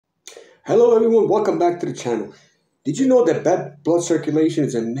Hello everyone, welcome back to the channel. Did you know that bad blood circulation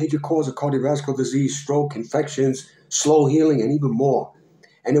is a major cause of cardiovascular disease, stroke, infections, slow healing, and even more?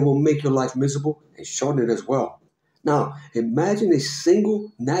 And it will make your life miserable and shorten it as well. Now, imagine a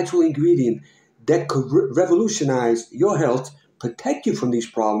single natural ingredient that could revolutionize your health, protect you from these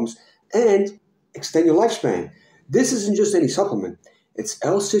problems, and extend your lifespan. This isn't just any supplement. It's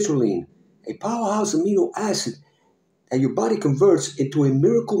L-citrulline, a powerhouse amino acid that your body converts into a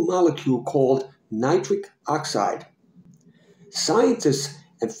miracle molecule called nitric oxide. Scientists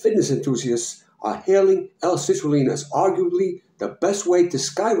and fitness enthusiasts are hailing L-citrulline as arguably the best way to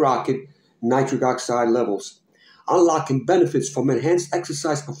skyrocket nitric oxide levels, unlocking benefits from enhanced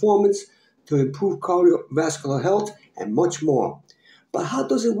exercise performance to improve cardiovascular health and much more. But how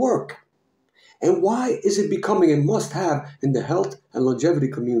does it work? And why is it becoming a must-have in the health and longevity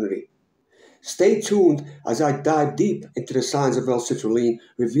community? Stay tuned as I dive deep into the science of L-citrulline,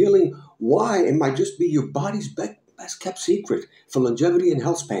 revealing why it might just be your body's best kept secret for longevity and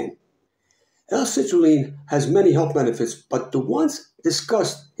health span. L-citrulline has many health benefits, but the ones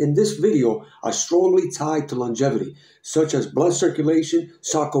discussed in this video are strongly tied to longevity, such as blood circulation,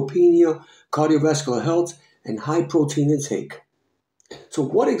 sarcopenia, cardiovascular health, and high protein intake. So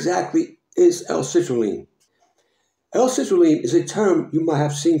what exactly is L-citrulline? L-citrulline is a term you might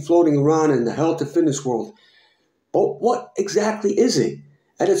have seen floating around in the health and fitness world. But what exactly is it?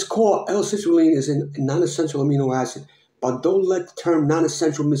 At its core, L-citrulline is a non-essential amino acid, but don't let the term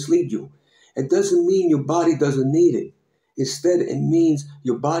non-essential mislead you. It doesn't mean your body doesn't need it. Instead, it means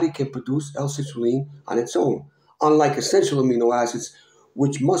your body can produce L-citrulline on its own, unlike essential amino acids,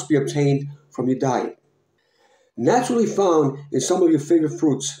 which must be obtained from your diet. Naturally found in some of your favorite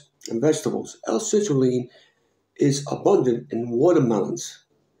fruits and vegetables, L-citrulline is abundant in watermelons.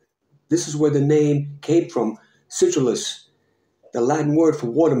 This is where the name came from, citrullus, the Latin word for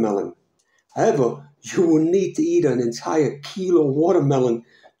watermelon. However, you will need to eat an entire kilo of watermelon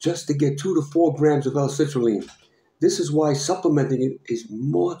just to get 2 to 4 grams of L-citrulline. This is why supplementing it is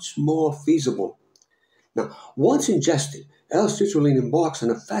much more feasible. Now, once ingested, L-citrulline embarks on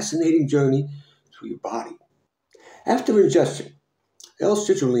a fascinating journey through your body. After ingestion,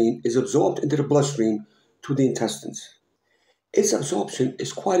 L-citrulline is absorbed into the bloodstream to the intestines. Its absorption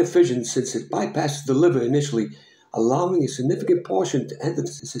is quite efficient since it bypasses the liver initially, allowing a significant portion to enter the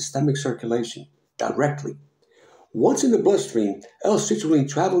systemic circulation directly. Once in the bloodstream, L-citrulline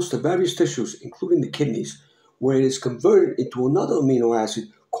travels to various tissues, including the kidneys, where it is converted into another amino acid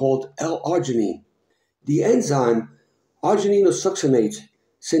called L-arginine. The enzyme argininosuccinate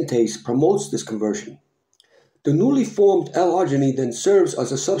synthase promotes this conversion. The newly formed L-arginine then serves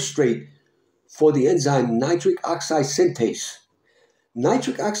as a substrate for the enzyme nitric oxide synthase.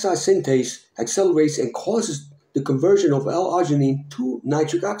 Nitric oxide synthase accelerates and causes the conversion of L-arginine to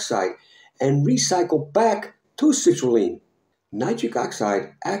nitric oxide and recycle back to citrulline. Nitric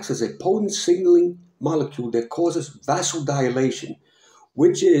oxide acts as a potent signaling molecule that causes vasodilation,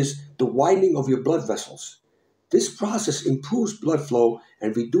 which is the widening of your blood vessels. This process improves blood flow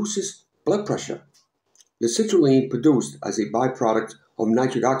and reduces blood pressure. The citrulline produced as a byproduct of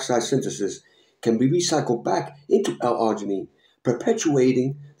nitric oxide synthesis can be recycled back into L-arginine,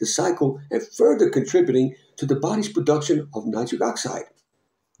 perpetuating the cycle and further contributing to the body's production of nitric oxide.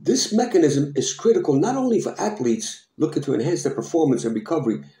 This mechanism is critical not only for athletes looking to enhance their performance and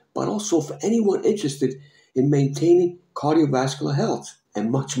recovery, but also for anyone interested in maintaining cardiovascular health and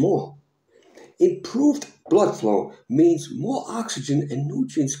much more. Improved blood flow means more oxygen and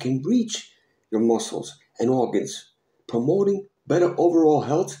nutrients can reach your muscles and organs, promoting better overall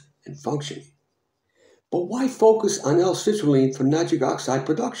health and function. But why focus on L-citrulline for nitric oxide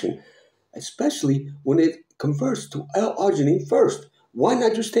production, especially when it converts to L-arginine first? Why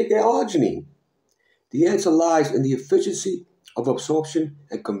not just take L-arginine? The answer lies in the efficiency of absorption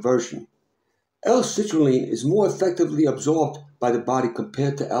and conversion. L-citrulline is more effectively absorbed by the body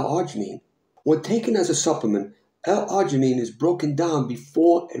compared to L-arginine. When taken as a supplement, L-arginine is broken down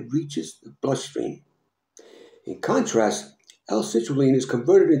before it reaches the bloodstream. In contrast, L-citrulline is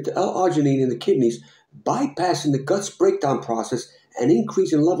converted into L-arginine in the kidneys, bypassing the gut's breakdown process and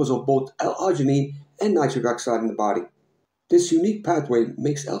increasing levels of both L-arginine and nitric oxide in the body. This unique pathway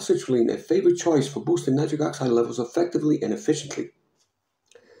makes L-citrulline a favorite choice for boosting nitric oxide levels effectively and efficiently.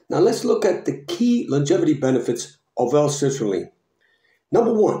 Now let's look at the key longevity benefits of L-citrulline.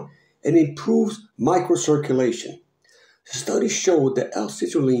 Number 1, it improves microcirculation. Studies show that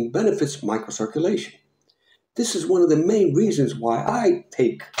L-citrulline benefits microcirculation. This is one of the main reasons why I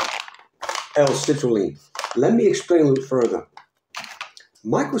take L-citrulline. Let me explain a little further.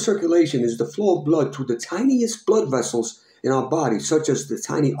 Microcirculation is the flow of blood through the tiniest blood vessels in our body, such as the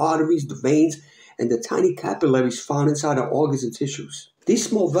tiny arteries, the veins, and the tiny capillaries found inside our organs and tissues. These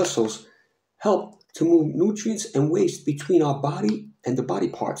small vessels help to move nutrients and waste between our body and the body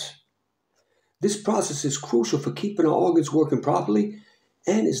parts. This process is crucial for keeping our organs working properly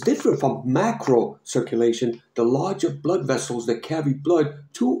and is different from macrocirculation, the larger blood vessels that carry blood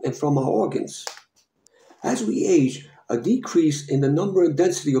to and from our organs. As we age, a decrease in the number and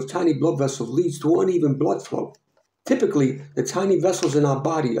density of tiny blood vessels leads to uneven blood flow. Typically, the tiny vessels in our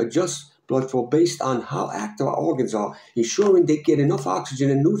body adjust blood flow based on how active our organs are, ensuring they get enough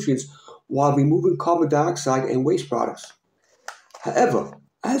oxygen and nutrients while removing carbon dioxide and waste products. However,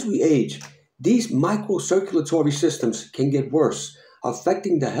 as we age, these microcirculatory systems can get worse,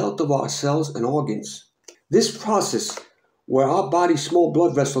 affecting the health of our cells and organs. This process, where our body's small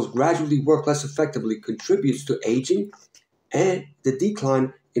blood vessels gradually work less effectively, contributes to aging and the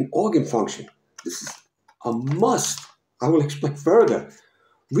decline in organ function. This is a must. I will explain further.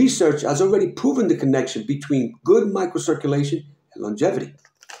 Research has already proven the connection between good microcirculation and longevity.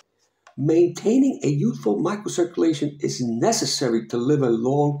 Maintaining a youthful microcirculation is necessary to live a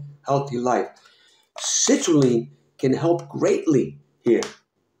long, healthy life. Citrulline can help greatly here.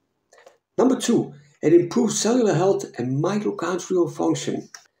 Number 2, it improves cellular health and mitochondrial function.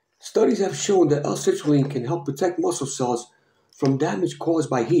 Studies have shown that L-citrulline can help protect muscle cells from damage caused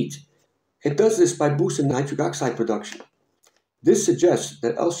by heat. It does this by boosting nitric oxide production. This suggests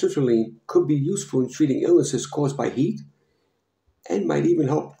that L-citrulline could be useful in treating illnesses caused by heat and might even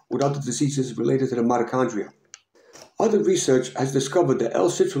help with other diseases related to the mitochondria. Other research has discovered that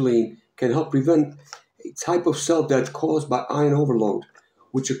L-citrulline can help prevent a type of cell death caused by iron overload,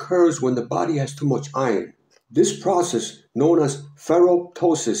 which occurs when the body has too much iron. This process, known as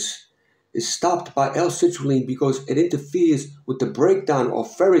ferroptosis, is stopped by L-citrulline because it interferes with the breakdown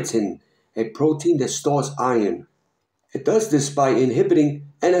of ferritin, a protein that stores iron. It does this by inhibiting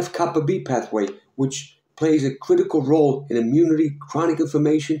NF-kappa B pathway, which plays a critical role in immunity, chronic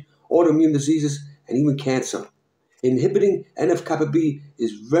inflammation, autoimmune diseases, and even cancer. Inhibiting NF-kappa B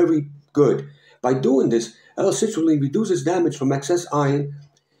is very good. By doing this, L-citrulline reduces damage from excess iron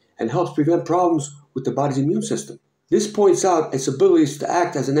and helps prevent problems with the body's immune system. This points out its abilities to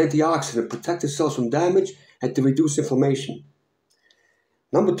act as an antioxidant, protect the cells from damage, and to reduce inflammation.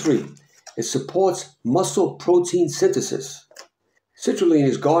 Number 3, it supports muscle protein synthesis. Citrulline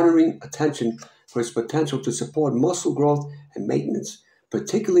is garnering attention for its potential to support muscle growth and maintenance,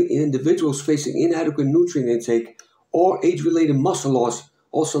 particularly in individuals facing inadequate nutrient intake or age-related muscle loss,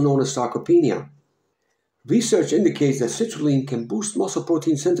 also known as sarcopenia. Research indicates that citrulline can boost muscle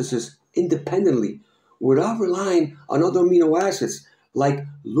protein synthesis independently without relying on other amino acids like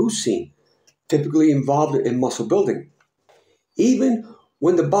leucine, typically involved in muscle building. Even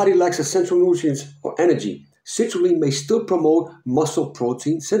when the body lacks essential nutrients or energy, citrulline may still promote muscle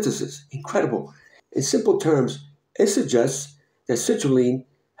protein synthesis. Incredible. In simple terms, it suggests that citrulline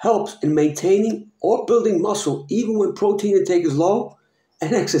helps in maintaining or building muscle even when protein intake is low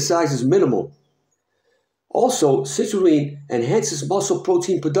and exercise is minimal. Also, citrulline enhances muscle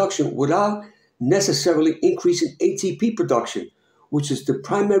protein production without necessarily increasing ATP production, which is the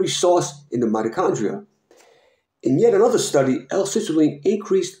primary source in the mitochondria. In yet another study, L-citrulline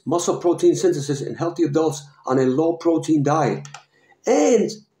increased muscle protein synthesis in healthy adults on a low-protein diet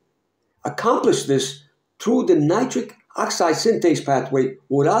and accomplished this through the nitric oxide synthase pathway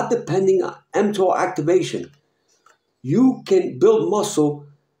without depending on mTOR activation. You can build muscle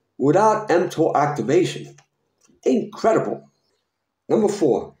without mTOR activation. Incredible. Number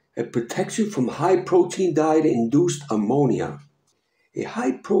 4, it protects you from high-protein diet-induced ammonia. A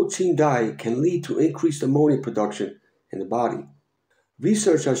high-protein diet can lead to increased ammonia production in the body.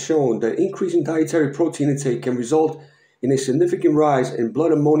 Research has shown that increasing dietary protein intake can result in a significant rise in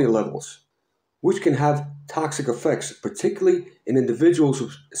blood ammonia levels, which can have toxic effects, particularly in individuals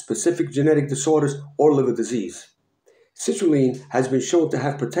with specific genetic disorders or liver disease. Citrulline has been shown to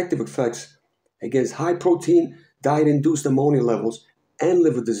have protective effects against high-protein diet-induced ammonia levels and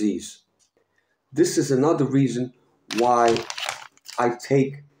liver disease. This is another reason why I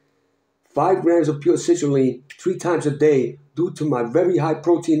take 5 grams of pure citrulline 3 times a day due to my very high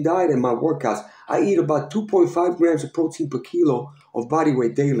protein diet and my workouts. I eat about 2.5 grams of protein per kilo of body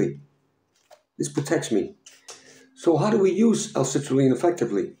weight daily. This protects me. So how do we use L-citrulline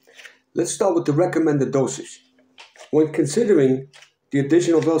effectively? Let's start with the recommended dosage. When considering the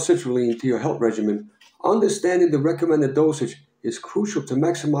addition of L-citrulline to your health regimen, understanding the recommended dosage is crucial to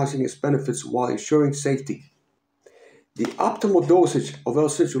maximizing its benefits while ensuring safety. The optimal dosage of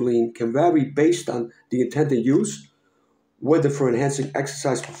L-citrulline can vary based on the intended use, whether for enhancing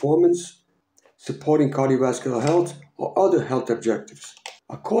exercise performance, supporting cardiovascular health, or other health objectives.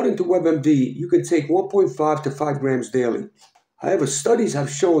 According to WebMD, you can take 1.5 to 5 grams daily. However, studies have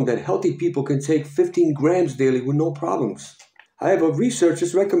shown that healthy people can take 15 grams daily with no problems. However,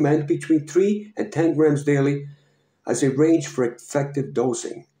 researchers recommend between 3 and 10 grams daily as a range for effective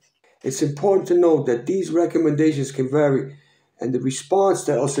dosing. It's important to note that these recommendations can vary and the response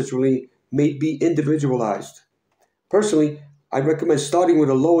to L-citrulline may be individualized. Personally, I recommend starting with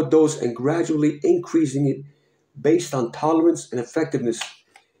a lower dose and gradually increasing it based on tolerance and effectiveness.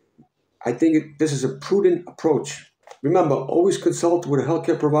 I think this is a prudent approach. Remember, always consult with a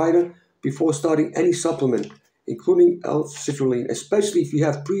healthcare provider before starting any supplement, including L-citrulline, especially if you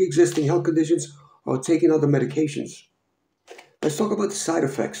have pre-existing health conditions or taking other medications. Let's talk about the side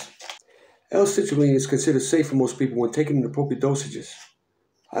effects. L-citrulline is considered safe for most people when taken in appropriate dosages.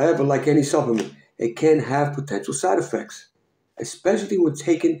 However, like any supplement, it can have potential side effects, especially when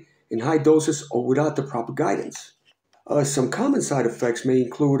taken in high doses or without the proper guidance. Some common side effects may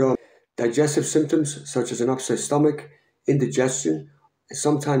include digestive symptoms such as an upset stomach, indigestion, and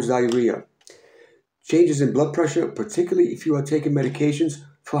sometimes diarrhea. Changes in blood pressure, particularly if you are taking medications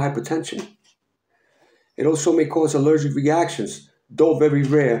for hypertension. It also may cause allergic reactions, though very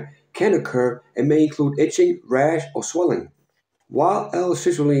rare, can occur and may include itching, rash, or swelling. While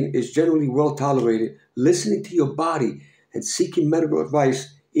L-citrulline is generally well tolerated, listening to your body and seeking medical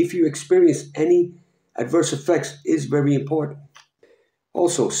advice if you experience any adverse effects is very important.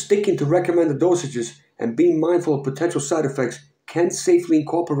 Also, sticking to recommended dosages and being mindful of potential side effects can safely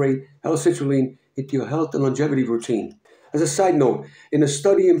incorporate L-citrulline into your health and longevity routine. As a side note, in a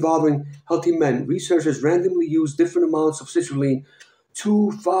study involving healthy men, researchers randomly used different amounts of citrulline,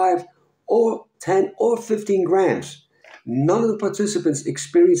 2, 5, or 10 or 15 grams. None of the participants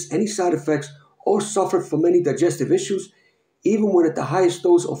experienced any side effects or suffered from any digestive issues, even when at the highest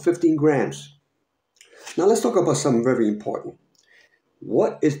dose of 15 grams. Now let's talk about something very important.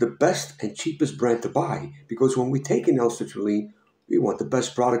 What is the best and cheapest brand to buy? Because when we take in L-citrulline, we want the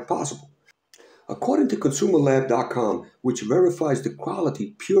best product possible. According to ConsumerLab.com, which verifies the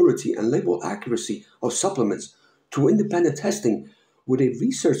quality, purity, and label accuracy of supplements through independent testing with a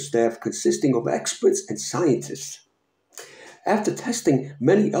research staff consisting of experts and scientists. After testing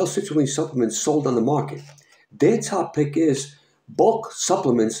many L-citrulline supplements sold on the market, their top pick is bulk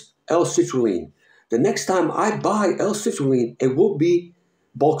supplements L-citrulline. The next time I buy L-citrulline, it will be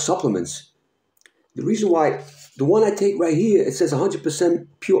bulk supplements. The reason why, the one I take right here, it says 100%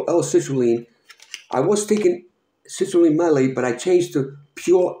 pure L-citrulline. I was taking citrulline malate, but I changed to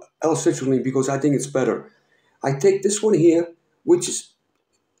pure L-citrulline because I think it's better. I take this one here, which is,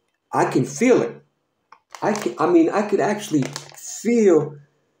 I can feel it. I could actually feel,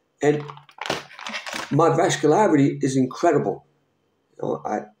 and my vascularity is incredible.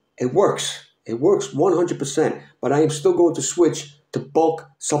 It works. It works 100%, but I am still going to switch to bulk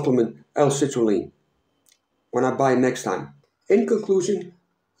supplement L-citrulline when I buy it next time. In conclusion,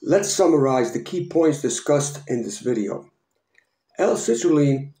 let's summarize the key points discussed in this video.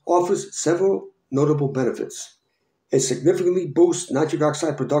 L-citrulline offers several notable benefits. It significantly boosts nitric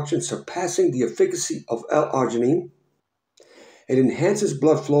oxide production, surpassing the efficacy of L-arginine. It enhances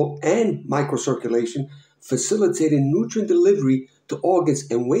blood flow and microcirculation, facilitating nutrient delivery to organs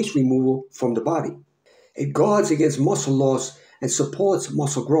and waste removal from the body. It guards against muscle loss and supports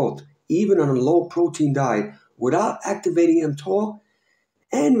muscle growth, even on a low-protein diet, without activating mTOR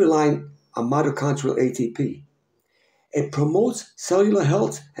and relying on mitochondrial ATP. It promotes cellular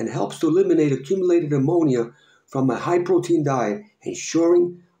health and helps to eliminate accumulated ammonia from a high-protein diet,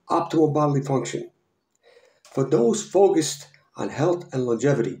 ensuring optimal bodily function. For those focused on health and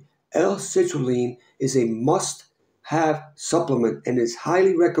longevity, L-citrulline is a must-have supplement and is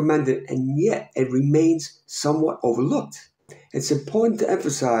highly recommended, and yet it remains somewhat overlooked. It's important to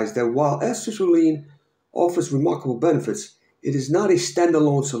emphasize that while L-citrulline offers remarkable benefits, it is not a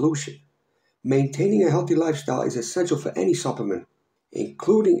standalone solution. Maintaining a healthy lifestyle is essential for any supplement,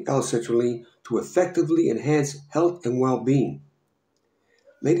 including L-citrulline, to effectively enhance health and well-being.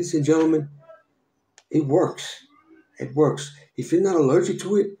 Ladies and gentlemen, it works. It works. If you're not allergic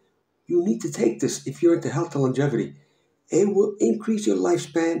to it, you need to take this if you're into health and longevity. It will increase your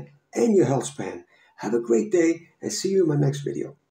lifespan and your health span. Have a great day and see you in my next video.